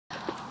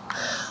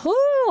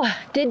Ooh,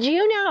 did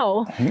you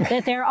know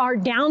that there are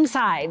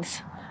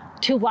downsides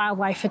to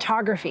wildlife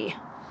photography?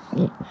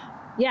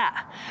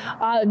 Yeah.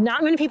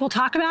 Not many people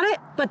talk about it,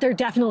 but there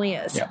definitely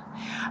is. Yeah.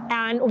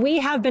 And we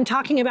have been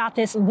talking about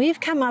this, and we've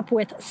come up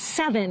with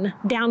 7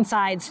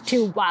 downsides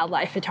to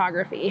wildlife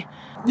photography.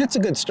 It's a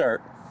good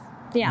start.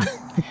 Yeah.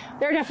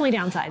 There are definitely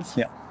downsides.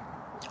 Yeah.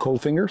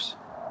 Cold fingers?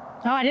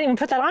 Oh, I didn't even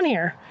put that on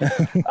here.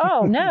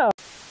 Oh, no.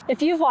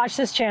 If you've watched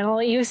this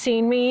channel, you've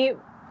seen me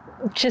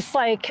just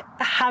like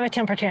have a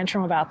temper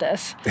tantrum about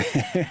this.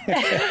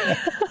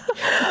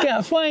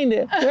 Can't find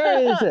it.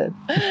 Where is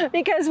it?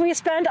 Because we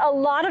spend a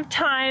lot of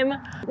time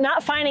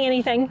not finding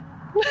anything.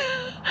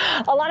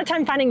 A lot of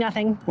time finding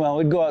nothing. Well,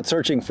 we'd go out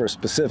searching for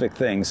specific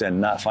things and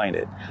not find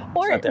it.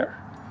 It's not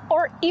there.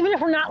 Or even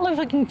if we're not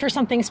looking for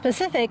something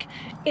specific,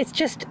 it's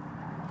just,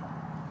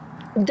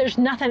 there's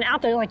nothing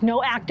out there, like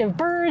no active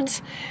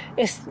birds.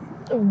 It's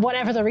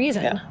whatever the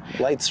reason. Yeah.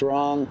 Light's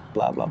wrong,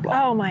 blah, blah,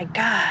 blah. Oh my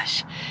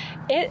gosh.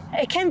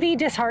 It can be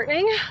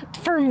disheartening,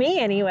 for me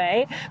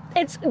anyway.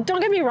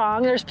 Don't get me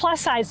wrong, there's plus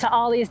sides to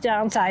all these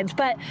downsides,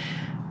 but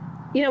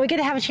you know, we get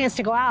to have a chance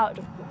to go out.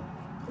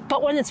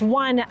 But when it's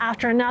one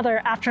after another,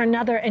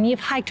 and you've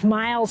hiked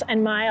miles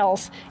and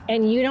miles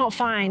and you don't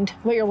find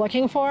what you're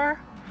looking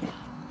for,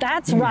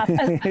 that's rough.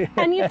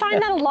 And you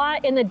find that a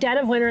lot in the dead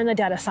of winter and the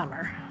dead of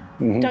summer.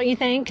 Mm-hmm. Don't you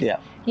think?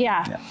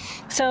 Yeah.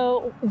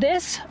 So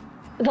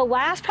the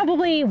last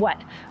probably,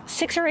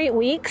 6 or 8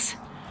 weeks,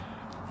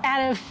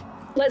 out of,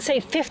 let's say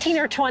 15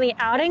 or 20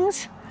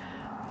 outings,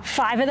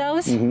 5 of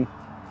those,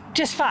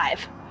 just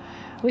 5,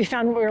 we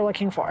found what we were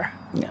looking for.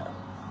 Yeah.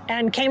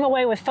 And came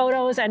away with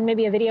photos and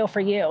maybe a video for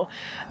you.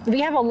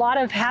 We have a lot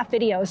of half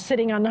videos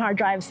sitting on the hard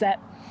drives that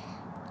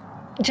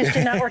just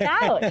did not work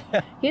out,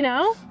 you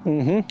know?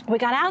 Mm-hmm. We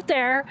got out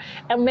there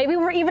and maybe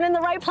we're even in the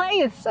right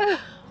place,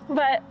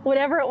 but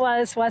whatever it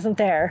was, wasn't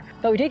there.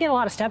 But we did get a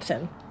lot of steps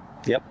in.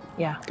 Yep.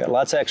 Yeah. Got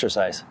lots of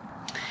exercise.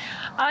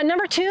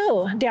 Number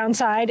 2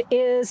 downside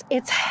is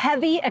it's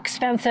heavy,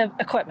 expensive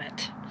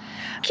equipment.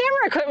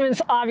 Camera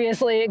equipment's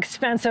obviously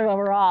expensive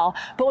overall,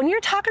 but when you're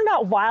talking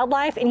about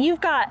wildlife and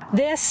you've got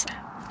this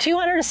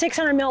 200 to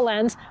 600 mil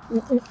lens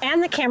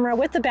and the camera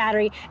with the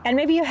battery, and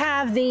maybe you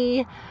have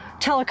the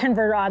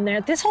teleconverter on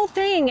there, this whole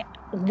thing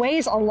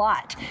weighs a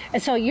lot.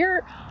 And so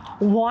you're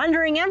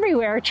wandering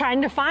everywhere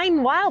trying to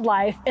find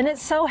wildlife, and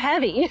it's so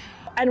heavy.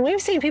 And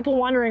we've seen people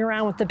wandering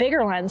around with the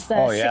bigger lens,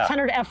 the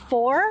 600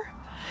 f4,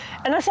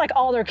 and that's like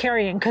all they're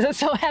carrying because it's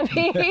so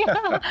heavy.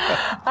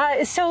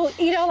 So,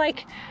 you know,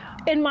 like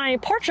in my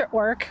portrait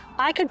work,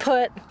 I could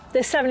put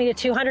this 70 to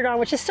 200 on,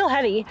 which is still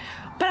heavy,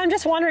 but I'm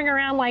just wandering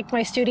around like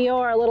my studio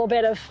or a little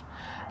bit of,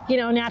 you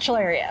know, natural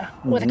area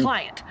with a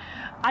client.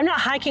 I'm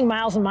not hiking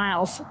miles and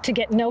miles to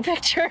get no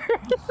pictures.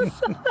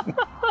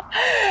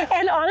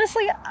 And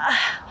honestly,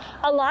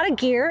 a lot of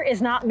gear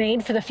is not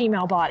made for the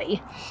female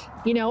body,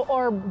 you know,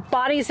 or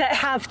bodies that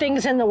have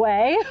things in the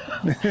way.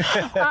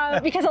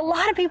 Because a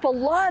lot of people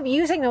love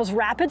using those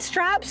rapid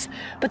straps,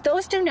 but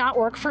those do not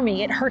work for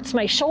me. It hurts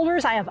my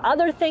shoulders. I have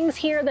other things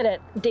here that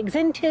it digs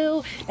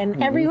into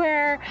and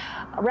everywhere.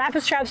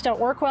 Rapid straps don't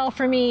work well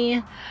for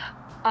me.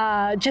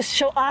 Just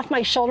show off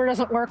my shoulder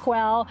doesn't work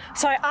well.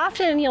 So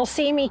you'll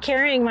see me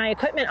carrying my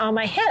equipment on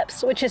my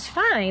hips, which is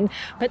fine,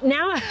 but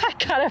now I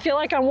kind of feel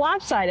like I'm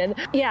lopsided.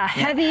 Yeah,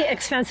 heavy,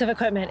 expensive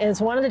equipment is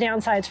one of the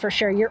downsides for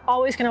sure. You're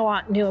always going to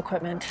want new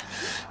equipment.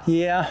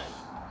 Yeah,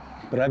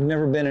 but I've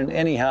never been in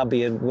any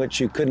hobby in which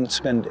you couldn't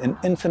spend an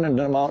infinite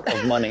amount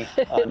of money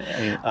on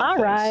any All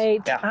right,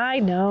 yeah. I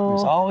know.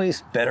 There's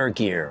always better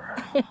gear.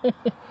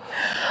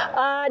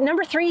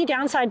 Number 3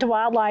 downside to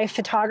wildlife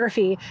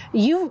photography.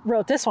 You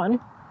wrote this one.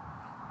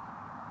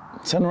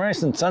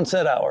 Sunrise and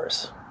sunset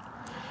hours.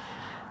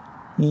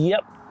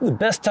 Yep, the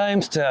best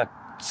times to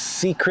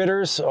see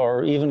critters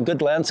or even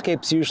good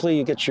landscapes, usually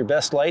you get your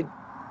best light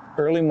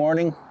early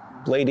morning,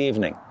 late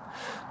evening.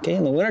 Okay,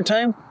 in the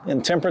wintertime,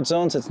 in temperate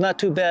zones, it's not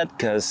too bad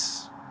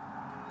because,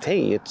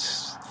 hey,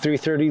 it's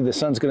 3:30, the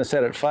sun's gonna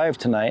set at 5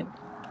 tonight.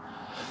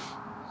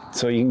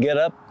 So you can get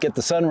up, get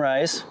the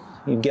sunrise.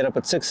 You can get up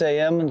at 6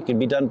 a.m. and you can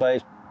be done by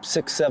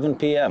 6, 7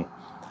 p.m.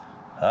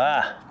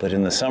 But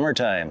in the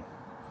summertime,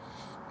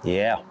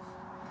 yeah.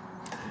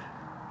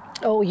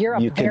 Oh, you're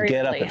up very early. You can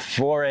get up at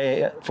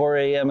 4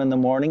 a.m. in the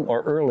morning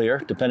or earlier,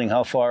 depending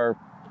how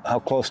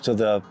close to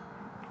the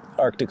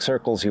Arctic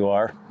circles you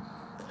are.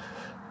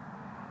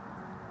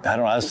 I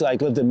don't know, I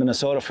lived in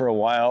Minnesota for a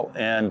while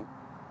and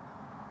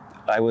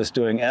I was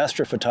doing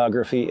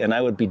astrophotography and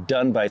I would be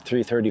done by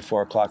 3:30,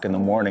 4 o'clock in the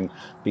morning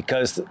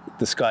because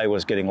the sky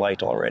was getting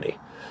light already.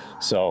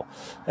 So,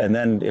 and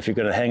then if you're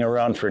going to hang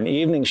around for an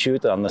evening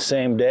shoot on the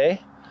same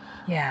day,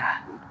 yeah,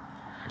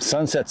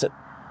 sunsets at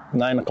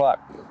 9 o'clock,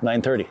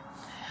 9:30.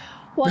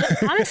 Well,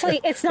 honestly,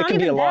 it's not it can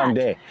even be a long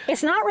day.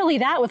 It's not really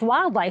that with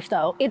wildlife,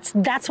 though.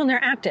 That's when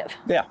they're active.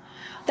 Yeah.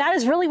 That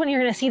is really when you're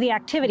going to see the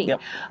activity.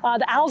 Yep.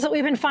 The owls that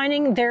we've been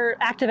finding, they're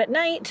active at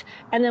night,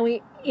 and then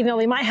we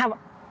might have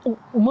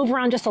move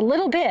around just a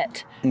little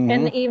bit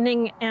in the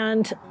evening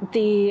and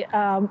the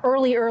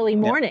early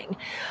morning.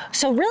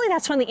 So really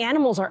that's when the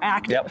animals are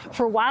active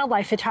for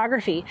wildlife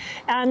photography.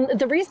 And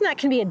the reason that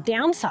can be a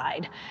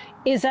downside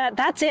is that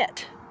that's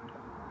it.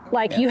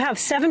 Like you have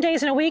 7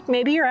 days in a week,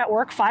 maybe you're at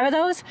work 5 of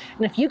those.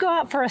 And if you go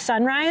out for a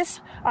sunrise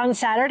on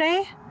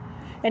Saturday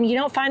and you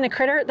don't find the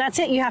critter, that's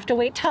it. You have to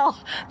wait till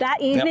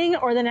that evening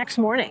or the next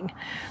morning,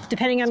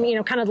 depending on, you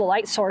know, kind of the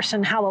light source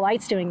and how the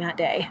light's doing that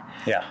day.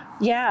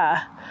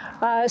 Yeah.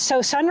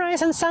 So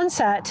sunrise and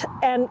sunset,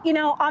 and you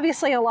know,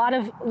 obviously a lot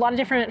of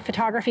different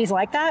photographies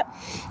like that,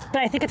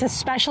 but I think it's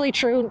especially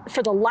true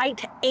for the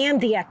light and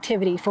the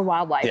activity for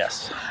wildlife.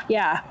 Yes.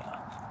 Yeah.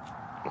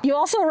 You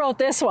also wrote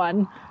this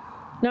one.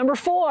 Number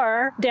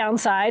 4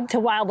 downside to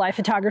wildlife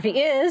photography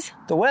is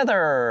the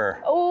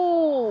weather.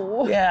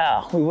 Oh.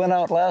 Yeah, we went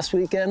out last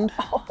weekend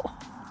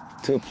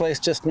to a place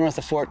just north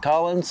of Fort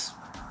Collins.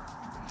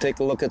 Take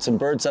a look at some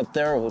birds up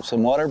there,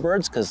 some water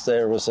birds, because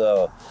there was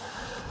a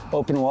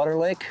open water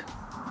lake,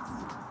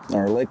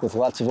 or a lake with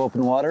lots of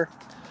open water.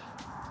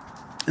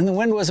 And the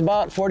wind was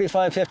about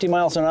 45, 50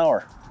 miles an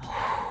hour,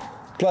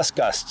 plus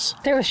gusts.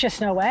 There was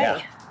just no way.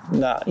 Yeah.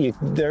 No,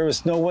 there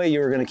was no way you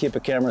were going to keep a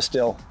camera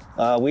still.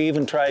 We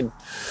even tried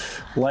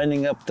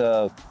lining up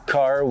the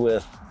car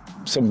with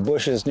some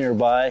bushes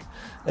nearby,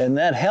 and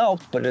that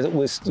helped, but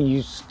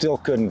you still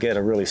couldn't get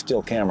a really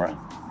still camera.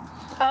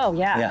 Oh,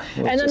 yeah.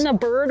 And then the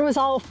bird was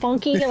all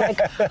funky, like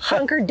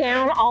hunkered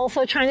down,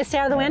 also trying to stay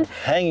out of the wind.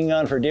 Hanging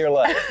on for dear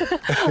life.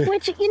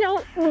 Which, you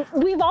know,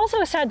 we've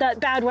also said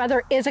that bad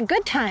weather is a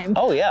good time.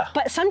 Oh, yeah.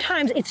 But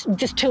sometimes it's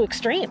just too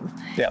extreme.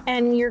 Yeah.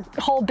 And your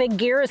whole big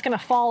gear is going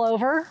to fall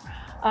over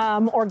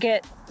or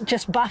get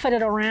just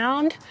buffeted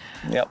around.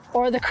 Yep.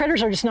 Or the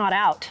critters are just not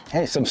out.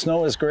 Hey, some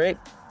snow is great.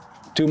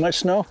 Too much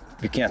snow,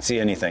 you can't see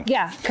anything.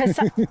 Yeah, because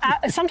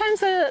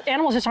sometimes the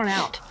animals just aren't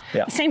out.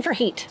 Yeah. Same for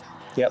heat.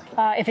 Yep.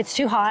 If it's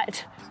too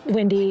hot,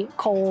 windy,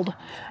 cold,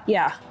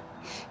 yeah.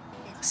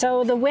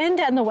 So the wind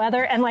and the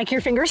weather and like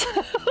your fingers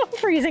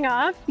freezing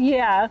off,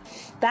 yeah,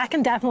 that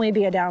can definitely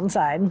be a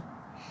downside.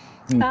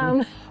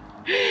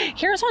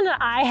 Here's one that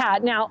I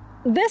had. Now,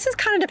 this is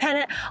kind of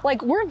dependent,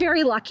 like we're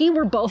very lucky,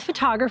 we're both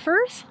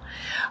photographers,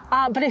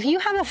 but if you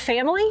have a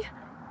family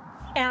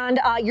and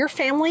your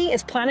family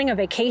is planning a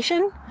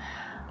vacation,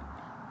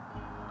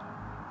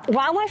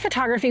 wildlife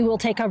photography will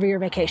take over your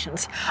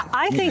vacations.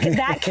 I think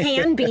that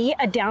can be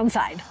a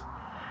downside,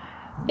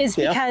 is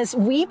because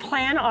we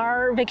plan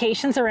our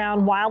vacations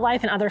around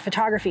wildlife and other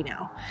photography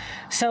now.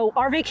 So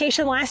our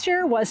vacation last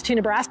year was to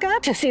Nebraska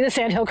to see the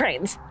sandhill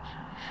cranes.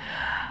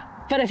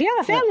 But if you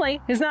have a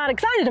family who's not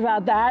excited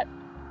about that,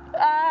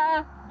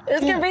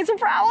 it's gonna be some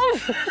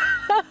problems.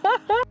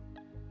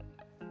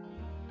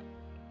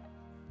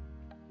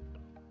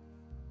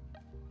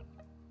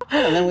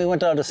 And then we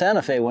went down to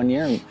Santa Fe one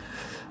year, and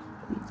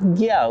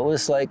yeah, it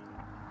was like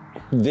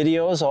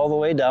videos all the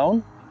way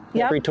down.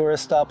 Yep. Every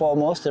tourist stop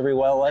almost, every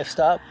wildlife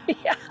stop.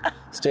 Yeah.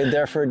 Stayed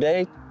there for a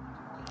day,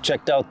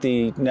 checked out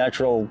the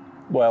natural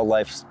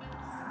wildlife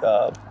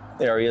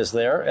areas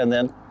there, and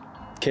then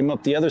came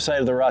up the other side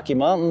of the Rocky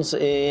Mountains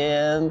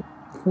and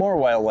more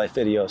wildlife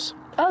videos.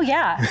 Oh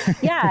yeah,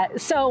 yeah.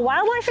 So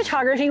wildlife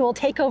photography will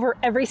take over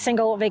every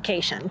single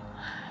vacation.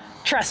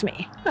 Trust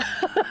me.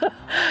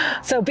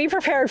 So be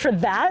prepared for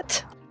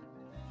that.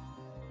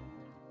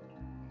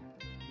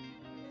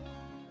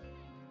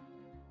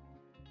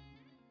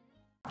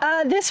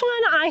 This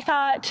one I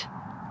thought,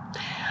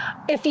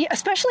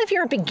 especially if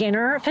you're a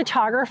beginner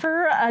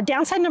photographer,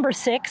 downside number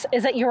 6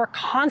 is that you're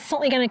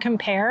constantly going to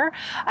compare.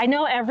 I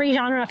know every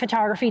genre of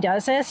photography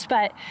does this,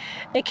 but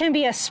it can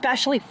be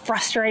especially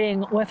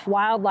frustrating with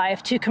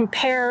wildlife to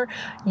compare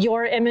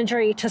your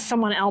imagery to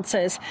someone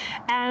else's.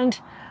 And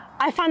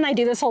I find I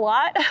do this a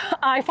lot.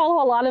 I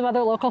follow a lot of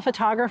other local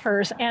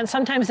photographers, and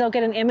sometimes they'll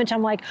get an image.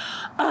 I'm like,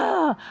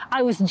 oh,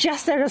 I was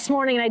just there this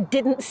morning and I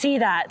didn't see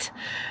that.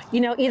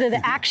 You know, either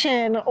the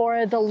action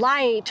or the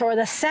light or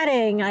the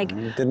setting. Like,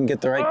 didn't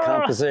get the right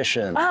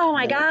composition. Oh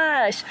my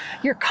gosh.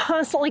 You're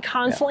constantly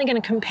going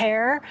to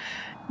compare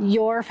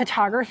your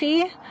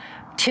photography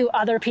to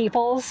other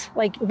people's,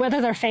 like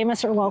whether they're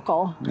famous or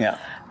local. Yeah.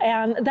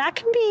 And that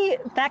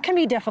can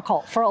be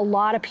difficult for a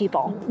lot of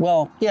people.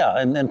 Well, yeah,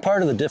 and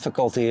part of the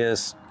difficulty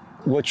is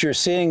what you're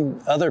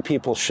seeing other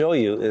people show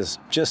you is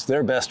just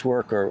their best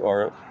work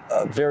or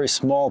a very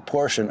small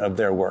portion of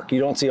their work.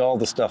 You don't see all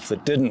the stuff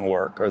that didn't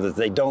work or that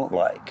they don't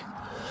like.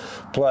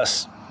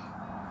 Plus,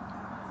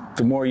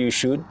 the more you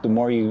shoot,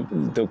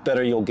 the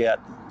better you'll get.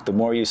 The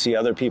more you see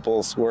other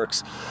people's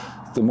works,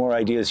 the more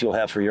ideas you'll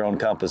have for your own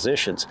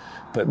compositions.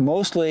 But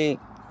mostly,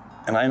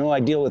 and I know I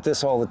deal with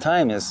this all the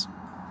time, is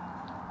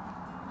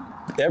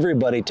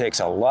everybody takes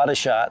a lot of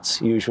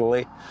shots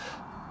usually,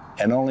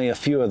 and only a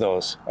few of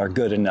those are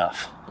good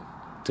enough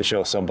to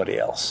show somebody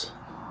else.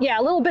 Yeah,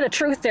 a little bit of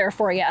truth there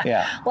for you.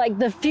 Yeah. Like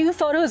the few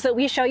photos that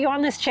we show you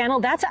on this channel,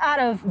 that's out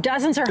of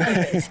dozens or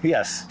hundreds.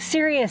 Yes.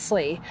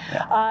 Seriously.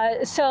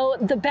 Yeah. So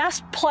the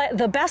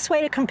best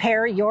way to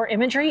compare your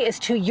imagery is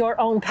to your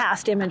own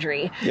past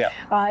imagery.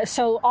 Yeah.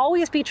 So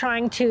always be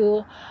trying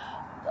to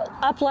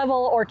up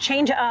level or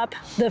change up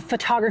the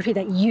photography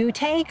that you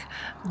take.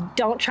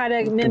 Don't try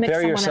to mimic Compare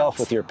someone yourself else.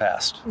 with your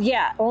past.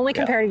 Yeah, only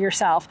compare to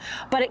yourself.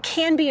 But it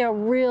can be a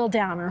real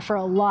downer for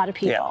a lot of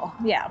people.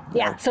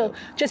 Yeah. So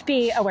just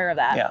be aware of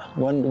that. Yeah.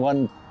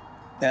 One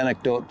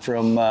anecdote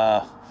from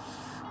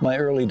my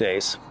early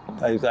days.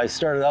 I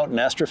started out in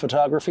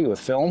astrophotography with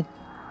film,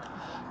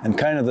 and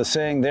kind of the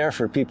saying there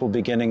for people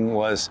beginning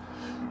was,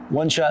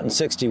 one shot in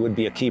 60 would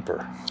be a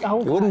keeper. Oh,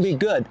 it wouldn't be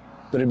good,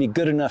 but it'd be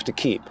good enough to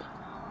keep.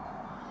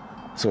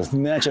 So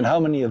imagine how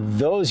many of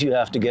those you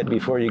have to get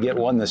before you get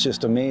one that's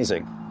just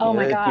amazing. Oh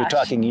my gosh. You're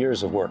talking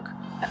years of work.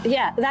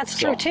 Yeah, that's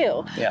true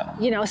too. Yeah.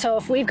 You know, so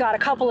if we've got a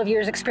couple of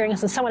years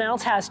experience and someone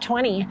else has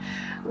 20,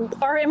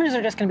 our images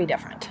are just going to be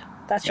different.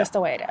 That's just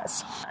the way it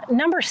is.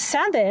 Number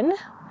 7,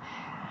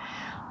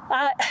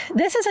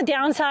 this is a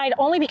downside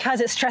only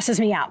because it stresses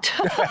me out.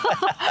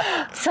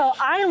 So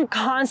I am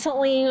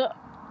constantly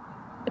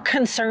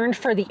concerned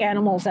for the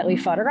animals that we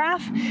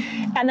photograph,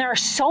 and there are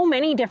so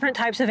many different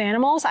types of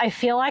animals. I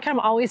feel like I'm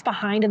always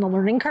behind in the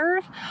learning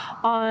curve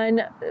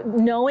on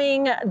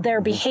knowing their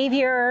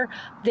behavior,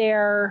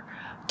 their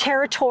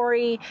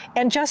territory,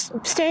 and just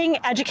staying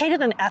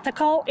educated and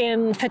ethical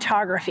in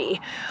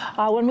photography.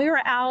 When we were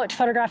out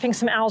photographing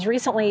some owls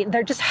recently,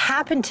 there just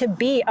happened to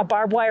be a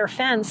barbed wire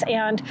fence,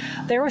 and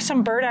there were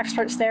some bird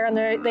experts there,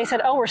 and they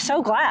said, oh, we're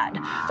so glad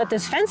that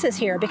this fence is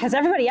here, because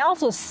everybody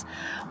else was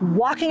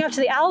walking up to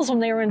the owls when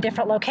they were in a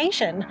different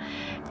location.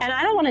 And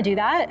I don't want to do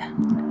that.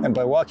 And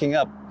by walking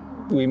up,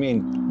 we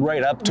mean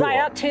right up to them. Right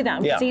up to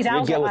them. Yeah, These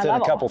owls you get are at my within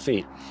level. a couple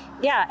feet.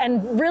 Yeah,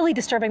 and really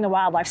disturbing the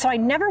wildlife. So I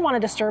never want to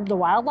disturb the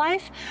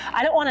wildlife.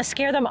 I don't want to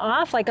scare them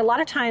off. Like a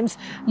lot of times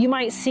you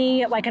might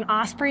see like an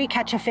osprey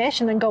catch a fish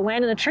and then go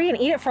land in a tree and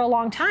eat it for a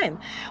long time.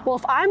 Well,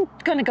 if I'm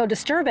going to go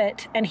disturb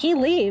it and he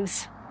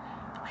leaves,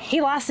 he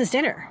lost his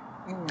dinner.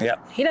 Yeah.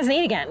 He doesn't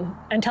eat again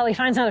until he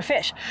finds another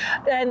fish.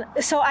 And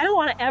so I don't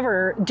want to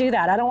ever do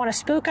that. I don't want to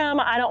spook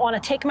them. I don't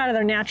want to take them out of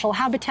their natural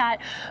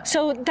habitat.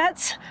 So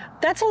that's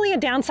only a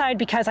downside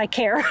because I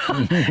care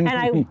and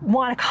I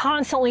want to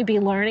constantly be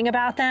learning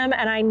about them,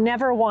 and I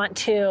never want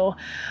to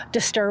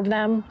disturb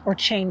them or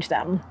change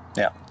them.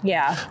 Yeah.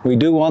 Yeah. We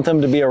do want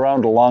them to be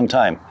around a long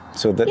time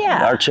so that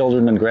our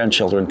children and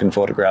grandchildren can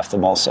photograph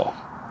them also.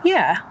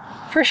 Yeah,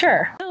 for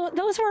sure. So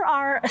those were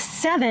our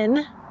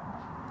 7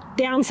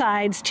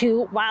 downsides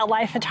to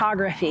wildlife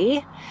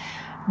photography.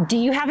 Do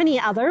you have any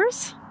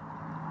others?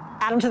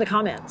 Add them to the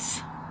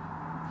comments.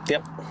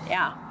 Yep.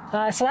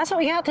 Yeah. So that's what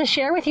we got to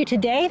share with you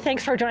today.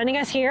 Thanks for joining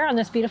us here on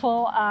this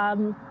beautiful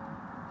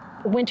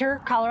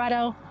winter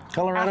Colorado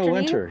afternoon.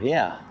 Winter,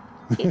 yeah.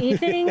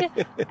 Evening,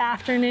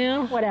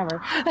 afternoon,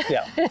 whatever.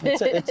 Yeah,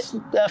 it's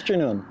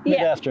afternoon,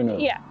 mid-afternoon.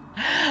 Yeah.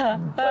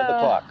 5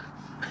 o'clock.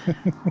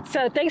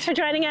 So thanks for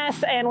joining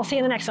us, and we'll see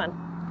you in the next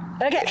one.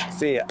 Okay.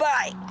 See ya.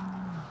 Bye.